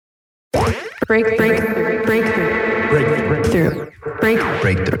Breakthrough.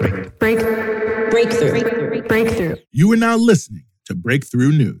 You are now listening to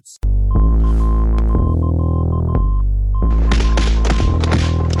Breakthrough News.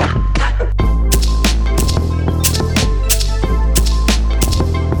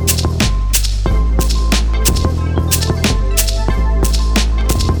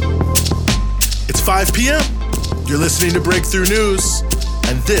 It's 5 p.m. You're listening to Breakthrough News,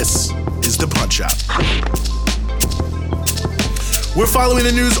 and this is The Punch-Out. We're following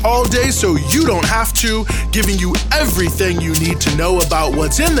the news all day so you don't have to, giving you everything you need to know about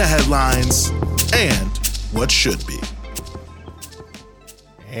what's in the headlines and what should be.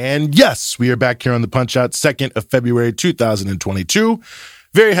 And yes, we are back here on The Punch-Out, 2nd of February, 2022.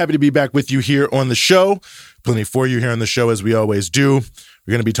 Very happy to be back with you here on the show. Plenty for you here on the show, as we always do.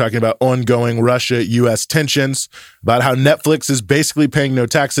 We're going to be talking about ongoing Russia-U.S. tensions, about how Netflix is basically paying no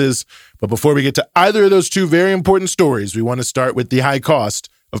taxes. But before we get to either of those two very important stories, we want to start with the high cost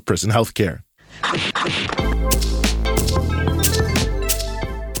of prison health care.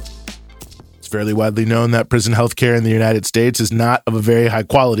 It's fairly widely known that prison health care in the United States is not of a very high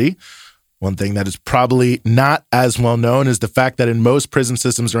quality. One thing that is probably not as well known is the fact that in most prison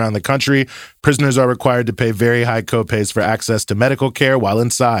systems around the country, prisoners are required to pay very high copays for access to medical care while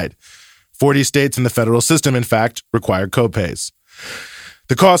inside. 40 states in the federal system, in fact, require copays.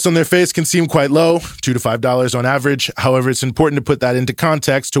 The costs on their face can seem quite low, $2 to $5 on average. However, it's important to put that into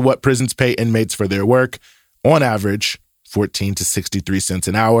context to what prisons pay inmates for their work. On average, 14 to 63 cents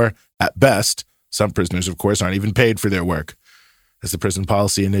an hour at best. Some prisoners, of course, aren't even paid for their work. As the Prison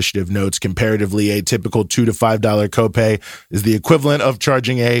Policy Initiative notes, comparatively, a typical $2 to $5 copay is the equivalent of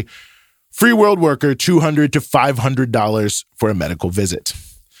charging a free world worker $200 to $500 for a medical visit.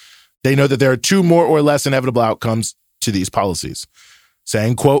 They note that there are two more or less inevitable outcomes to these policies.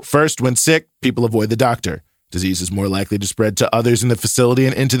 Saying, quote, first, when sick, people avoid the doctor. Disease is more likely to spread to others in the facility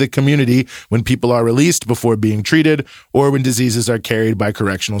and into the community when people are released before being treated or when diseases are carried by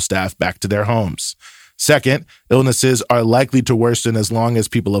correctional staff back to their homes. Second, illnesses are likely to worsen as long as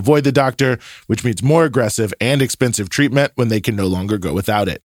people avoid the doctor, which means more aggressive and expensive treatment when they can no longer go without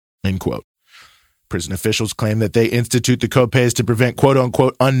it, end quote. Prison officials claim that they institute the copays to prevent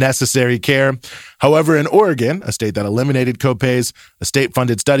quote-unquote unnecessary care. However, in Oregon, a state that eliminated copays, a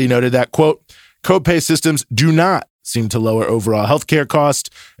state-funded study noted that, quote, copay systems do not seem to lower overall healthcare costs,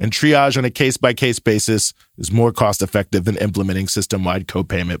 and triage on a case-by-case basis is more cost-effective than implementing system-wide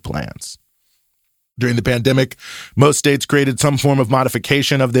copayment plans. During the pandemic, most states created some form of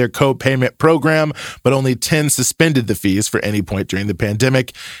modification of their co-payment program, but only 10 suspended the fees for any point during the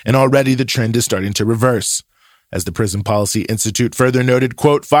pandemic, and already the trend is starting to reverse. As the Prison Policy Institute further noted,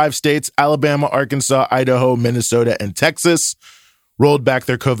 quote, 5 states, Alabama, Arkansas, Idaho, Minnesota, and Texas, rolled back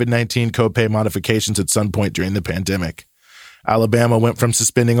their COVID-19 copay modifications at some point during the pandemic. Alabama went from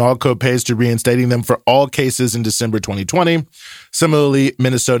suspending all copays to reinstating them for all cases in December 2020. Similarly,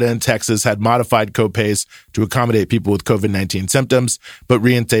 Minnesota and Texas had modified copays to accommodate people with COVID-19 symptoms, but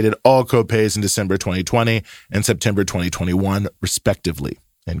reinstated all copays in December 2020 and September 2021, respectively,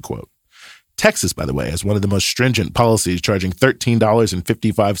 end quote. Texas, by the way, has one of the most stringent policies, charging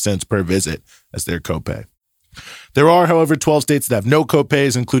 $13.55 per visit as their copay. There are, however, 12 states that have no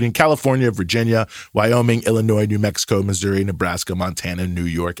copays, including California, Virginia, Wyoming, Illinois, New Mexico, Missouri, Nebraska, Montana, New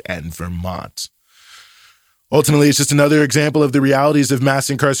York, and Vermont. Ultimately, it's just another example of the realities of mass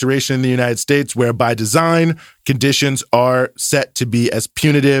incarceration in the United States, where by design, conditions are set to be as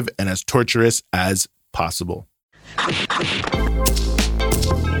punitive and as torturous as possible.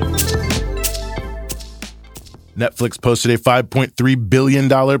 Netflix posted a $5.3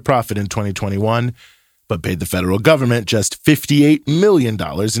 billion profit in 2021, but paid the federal government just $58 million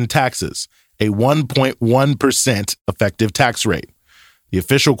in taxes, a 1.1% effective tax rate. The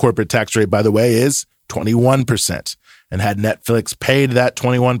official corporate tax rate, by the way, is 21%. And had Netflix paid that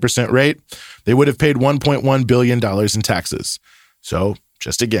 21% rate, they would have paid $1.1 billion in taxes. So,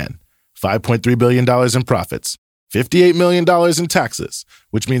 just again, $5.3 billion in profits, $58 million in taxes,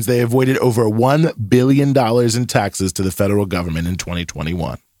 which means they avoided over $1 billion in taxes to the federal government in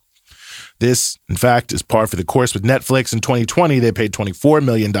 2021. This, in fact, is par for the course with Netflix. In 2020, they paid $24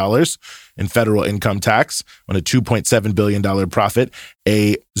 million in federal income tax on a $2.7 billion profit,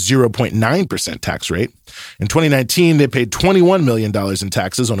 a 0.9% tax rate. In 2019, they paid $21 million in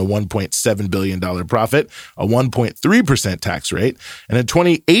taxes on a $1.7 billion profit, a 1.3% tax rate. And in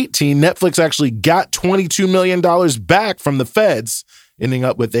 2018, Netflix actually got $22 million back from the feds, ending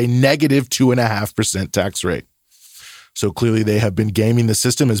up with a negative 2.5% tax rate. So clearly they have been gaming the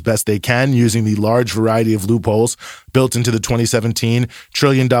system as best they can using the large variety of loopholes built into the 2017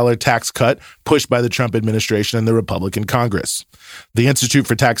 trillion-dollar tax cut pushed by the Trump administration and the Republican Congress. The Institute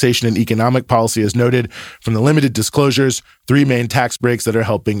for Taxation and Economic Policy has noted from the limited disclosures 3 main tax breaks that are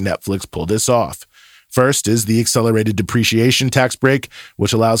helping Netflix pull this off. First is the accelerated depreciation tax break,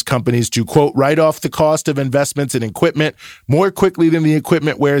 which allows companies to, quote, write off the cost of investments in equipment more quickly than the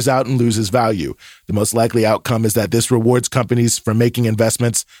equipment wears out and loses value. The most likely outcome is that this rewards companies for making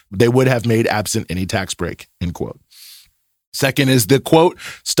investments they would have made absent any tax break, end quote. Second is the, quote,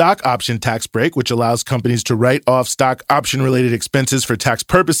 stock option tax break, which allows companies to write off stock option-related expenses for tax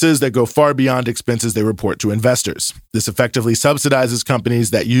purposes that go far beyond expenses they report to investors. This effectively subsidizes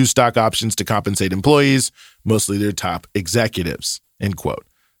companies that use stock options to compensate employees, mostly their top executives, end quote.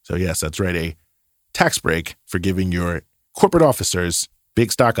 So yes, that's right, a tax break for giving your corporate officers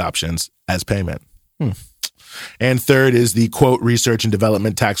big stock options as payment. And third is the, quote, research and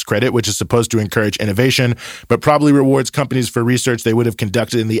development tax credit, which is supposed to encourage innovation, but probably rewards companies for research they would have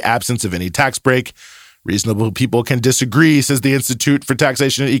conducted in the absence of any tax break. Reasonable people can disagree, says the Institute for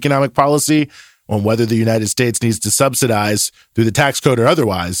Taxation and Economic Policy, on whether the United States needs to subsidize, through the tax code or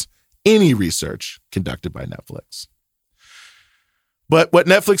otherwise, any research conducted by Netflix. But what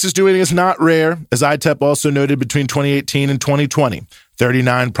Netflix is doing is not rare. As ITEP also noted, between 2018 and 2020,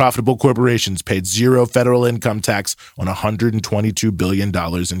 39 profitable corporations paid zero federal income tax on $122 billion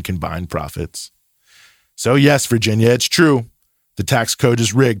in combined profits. So yes, Virginia, it's true. The tax code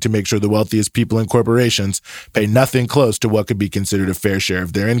is rigged to make sure the wealthiest people in corporations pay nothing close to what could be considered a fair share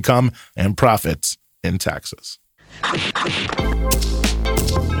of their income and profits in taxes.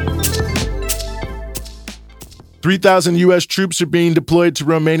 3,000 U.S. troops are being deployed to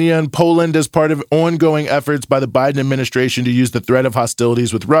Romania and Poland as part of ongoing efforts by the Biden administration to use the threat of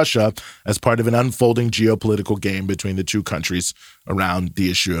hostilities with Russia as part of an unfolding geopolitical game between the two countries around the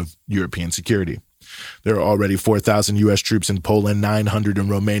issue of European security. There are already 4,000 U.S. troops in Poland, 900 in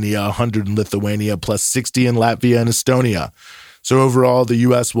Romania, 100 in Lithuania, plus 60 in Latvia and Estonia. So overall, the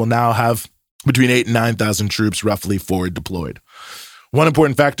U.S. will now have between 8,000 and 9,000 troops roughly forward deployed. One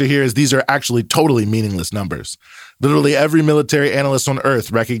important factor here is these are actually totally meaningless numbers. Literally every military analyst on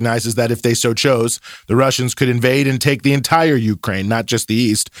Earth recognizes that if they so chose, the Russians could invade and take the entire Ukraine, not just the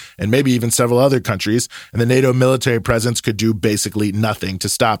East, and maybe even several other countries, and the NATO military presence could do basically nothing to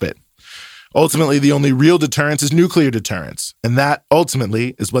stop it. Ultimately, the only real deterrence is nuclear deterrence, and that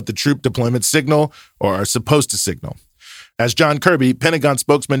ultimately is what the troop deployments signal or are supposed to signal. As John Kirby, Pentagon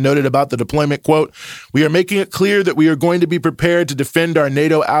spokesman, noted about the deployment, quote, "We are making it clear that we are going to be prepared to defend our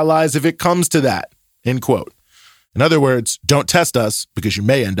NATO allies if it comes to that," end quote. In other words, don't test us because you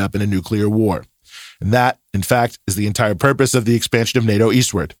may end up in a nuclear war. And that, in fact, is the entire purpose of the expansion of NATO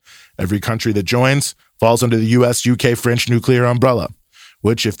eastward. Every country that joins falls under the US, UK, French nuclear umbrella,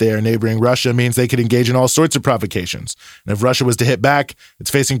 which, if they are neighboring Russia, means they could engage in all sorts of provocations. And if Russia was to hit back,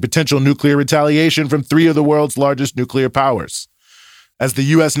 it's facing potential nuclear retaliation from 3 of the world's largest nuclear powers. As the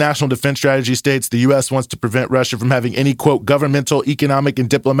U.S. National Defense Strategy states, the U.S. wants to prevent Russia from having any, quote, governmental, economic, and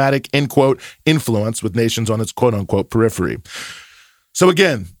diplomatic, end quote, influence with nations on its, quote, unquote, periphery. So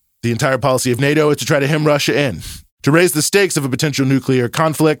again, the entire policy of NATO is to try to hem Russia in, to raise the stakes of a potential nuclear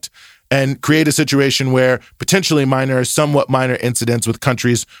conflict, and create a situation where potentially minor, somewhat minor incidents with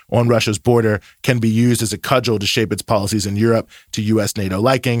countries on Russia's border can be used as a cudgel to shape its policies in Europe to U.S. NATO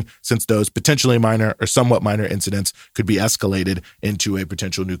liking, since those potentially minor or somewhat minor incidents could be escalated into a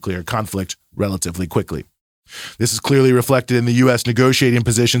potential nuclear conflict relatively quickly. This is clearly reflected in the U.S. negotiating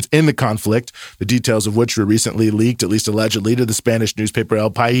positions in the conflict, the details of which were recently leaked, at least allegedly, to the Spanish newspaper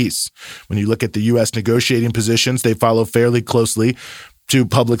El País. When you look at the U.S. negotiating positions, they follow fairly closely to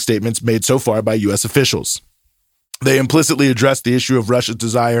public statements made so far by U.S. officials. They implicitly address the issue of Russia's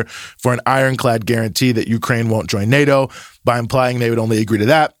desire for an ironclad guarantee that Ukraine won't join NATO by implying they would only agree to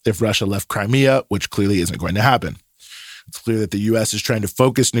that if Russia left Crimea, which clearly isn't going to happen. It's clear that the U.S. is trying to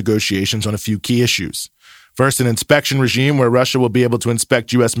focus negotiations on a few key issues. First, an inspection regime where Russia will be able to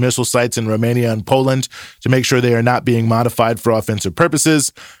inspect U.S. missile sites in Romania and Poland to make sure they are not being modified for offensive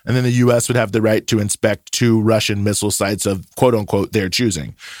purposes. And then the U.S. would have the right to inspect 2 Russian missile sites of, quote unquote, their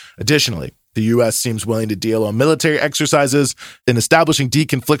choosing. Additionally, the U.S. seems willing to deal on military exercises and establishing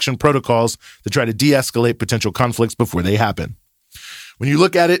deconfliction protocols to try to de-escalate potential conflicts before they happen. When you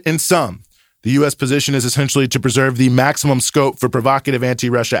look at it in sum, the U.S. position is essentially to preserve the maximum scope for provocative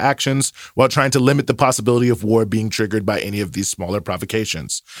anti-Russia actions while trying to limit the possibility of war being triggered by any of these smaller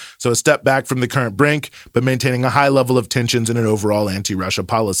provocations. So a step back from the current brink, but maintaining a high level of tensions in an overall anti-Russia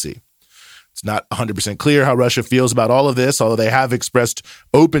policy. It's not 100% clear how Russia feels about all of this, although they have expressed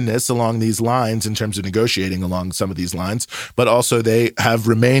openness along these lines in terms of negotiating along some of these lines, but also they have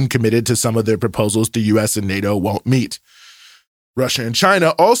remained committed to some of their proposals the U.S. and NATO won't meet. Russia and China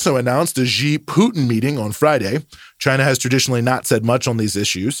also announced a Xi-Putin meeting on Friday. China has traditionally not said much on these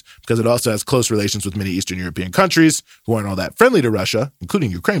issues because it also has close relations with many Eastern European countries who aren't all that friendly to Russia,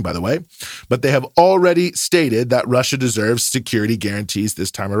 including Ukraine, by the way. But they have already stated that Russia deserves security guarantees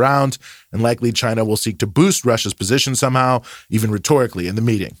this time around, and likely China will seek to boost Russia's position somehow, even rhetorically, in the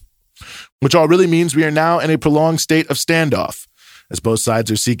meeting. Which all really means we are now in a prolonged state of standoff, as both sides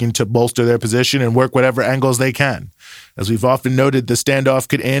are seeking to bolster their position and work whatever angles they can. As we've often noted, the standoff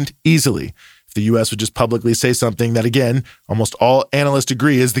could end easily if the U.S. would just publicly say something that, again, almost all analysts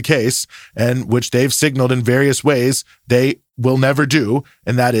agree is the case, and which they've signaled in various ways they will never do,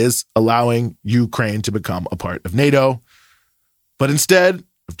 and that is allowing Ukraine to become a part of NATO. But instead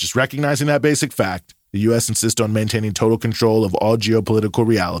of just recognizing that basic fact, the U.S. insists on maintaining total control of all geopolitical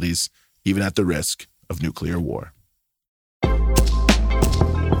realities, even at the risk of nuclear war.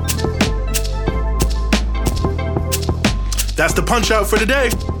 That's the Punch Out for today.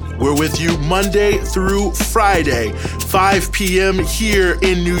 We're with you Monday through Friday, 5 p.m. here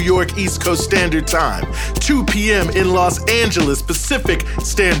in New York East Coast Standard Time, 2 p.m. in Los Angeles Pacific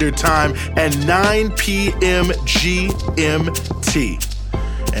Standard Time, and 9 p.m. GMT.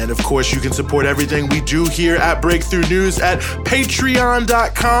 And of course, you can support everything we do here at Breakthrough News at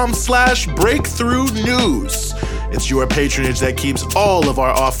patreon.com/Breakthrough News. It's your patronage that keeps all of our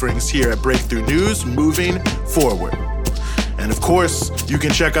offerings here at Breakthrough News moving forward. And of course, you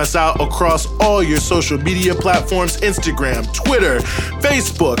can check us out across all your social media platforms, Instagram, Twitter,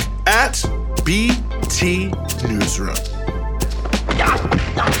 Facebook, at BT Newsroom.